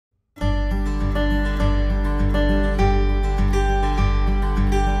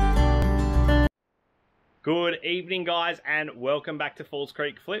Good evening, guys, and welcome back to Falls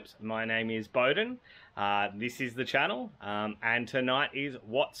Creek Flips. My name is Bowden. This is the channel, and tonight is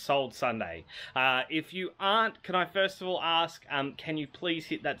What Sold Sunday. If you aren't, can I first of all ask, can you please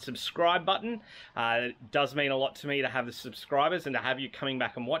hit that subscribe button? It does mean a lot to me to have the subscribers and to have you coming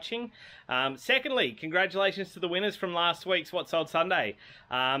back and watching. Secondly, congratulations to the winners from last week's What Sold Sunday.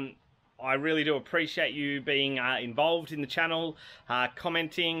 I really do appreciate you being involved in the channel,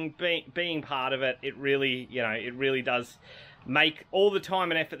 commenting, being part of it. It really, it really does make all the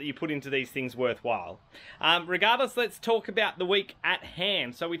time and effort that you put into these things worthwhile. Regardless, let's talk about the week at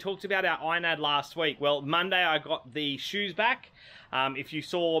hand. So we talked about our INAD last week. Well, Monday I got the shoes back. If you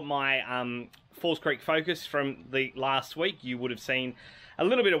saw my Falls Creek focus from the last week, you would have seen a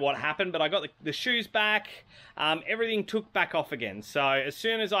little bit of what happened, but I got the shoes back. Everything took back off again. So as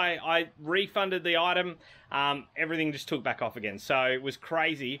soon as I refunded the item, everything just took back off again. So it was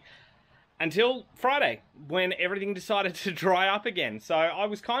crazy until Friday when everything decided to dry up again. So I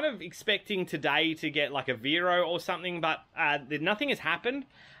was kind of expecting today to get like a Vero or something, but nothing has happened.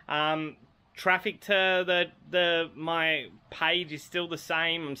 Traffic to my page is still the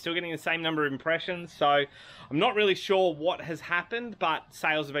same. I'm still getting the same number of impressions, so I'm not really sure what has happened, but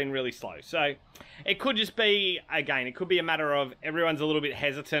sales have been really slow. So it could just be, again, it could be a matter of everyone's a little bit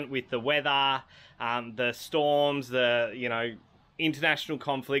hesitant with the weather, the storms, the international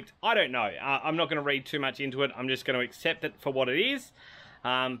conflict. I don't know. I'm not going to read too much into it. I'm just going to accept it for what it is.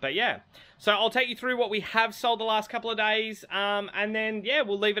 But yeah, so I'll take you through what we have sold the last couple of days, and then yeah,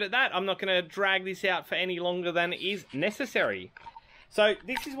 we'll leave it at that. I'm not going to drag this out for any longer than is necessary. So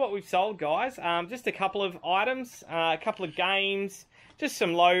this is what we've sold, guys. Just a couple of items, a couple of games, just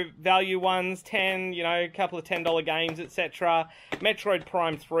some low value ones, a couple of $10 games, etc. Metroid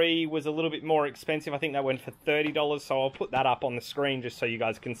Prime 3 was a little bit more expensive. I think that went for $30, so I'll put that up on the screen just so you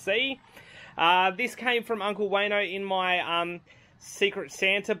guys can see. This came from Uncle Wayno in my Secret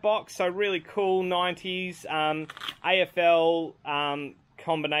Santa box, so really cool 90s AFL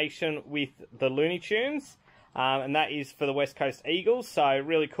combination with the Looney Tunes, and that is for the West Coast Eagles, so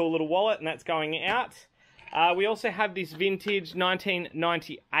really cool little wallet, and that's going out. We also have this vintage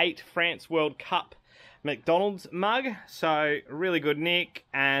 1998 France World Cup McDonald's mug, so really good nick,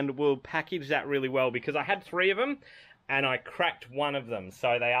 and we'll package that really well because I had 3 of them and I cracked one of them,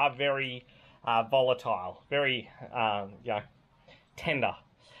 so they are very volatile, very tender.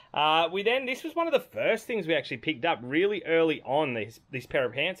 This was one of the first things we actually picked up really early on, this pair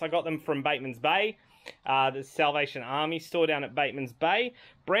of pants. I got them from Bateman's Bay, the Salvation Army store down at Bateman's Bay.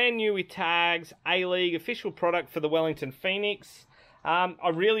 Brand new with tags, A-League, official product for the Wellington Phoenix.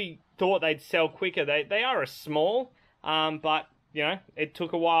 I really thought they'd sell quicker. They are a small, but it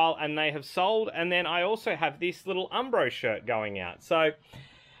took a while and they have sold. And then I also have this little Umbro shirt going out. So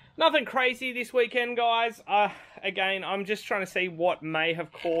nothing crazy this weekend, guys. Again, I'm just trying to see what may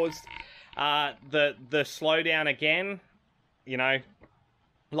have caused the slowdown again.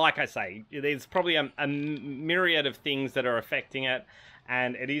 Like I say, there's probably a myriad of things that are affecting it,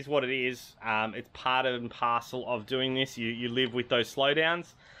 and it is what it is. It's part and parcel of doing this. You live with those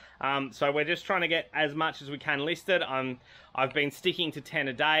slowdowns. So we're just trying to get as much as we can listed. I've been sticking to 10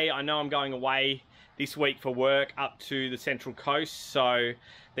 a day. I know I'm going away this week for work up to the Central Coast, so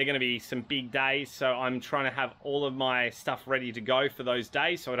they're going to be some big days, so I'm trying to have all of my stuff ready to go for those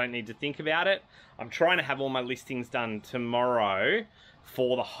days so I don't need to think about it. I'm trying to have all my listings done tomorrow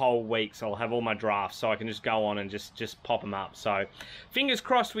for the whole week, so I'll have all my drafts so I can just go on and just pop them up. So fingers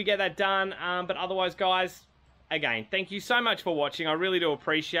crossed we get that done, but otherwise, guys, again, thank you so much for watching. I really do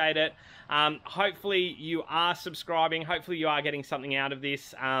appreciate it. Hopefully you are subscribing. Hopefully you are getting something out of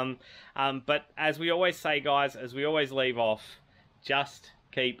this. But as we always say, guys, as we always leave off, just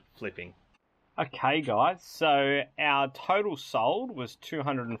keep flipping. Okay, guys, so our total sold was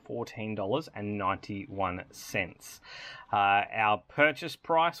 $214.91. Our purchase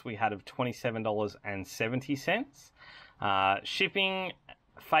price we had of $27.70. Shipping,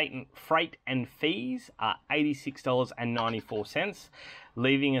 freight and fees are $86.94,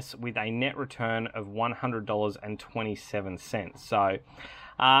 leaving us with a net return of $100.27. So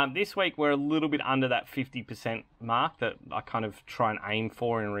this week we're a little bit under that 50% mark that I kind of try and aim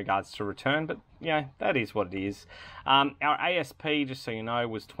for in regards to return, but that is what it is. Our ASP, just so you know,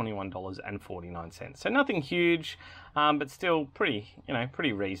 was $21.49. So nothing huge, but still pretty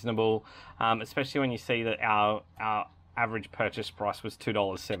reasonable, especially when you see that our average purchase price was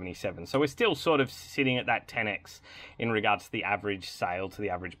 $2.77. So we're still sort of sitting at that 10x in regards to the average sale to the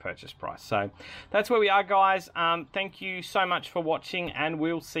average purchase price. So that's where we are, guys. Thank you so much for watching, and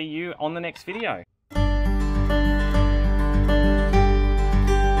we'll see you on the next video.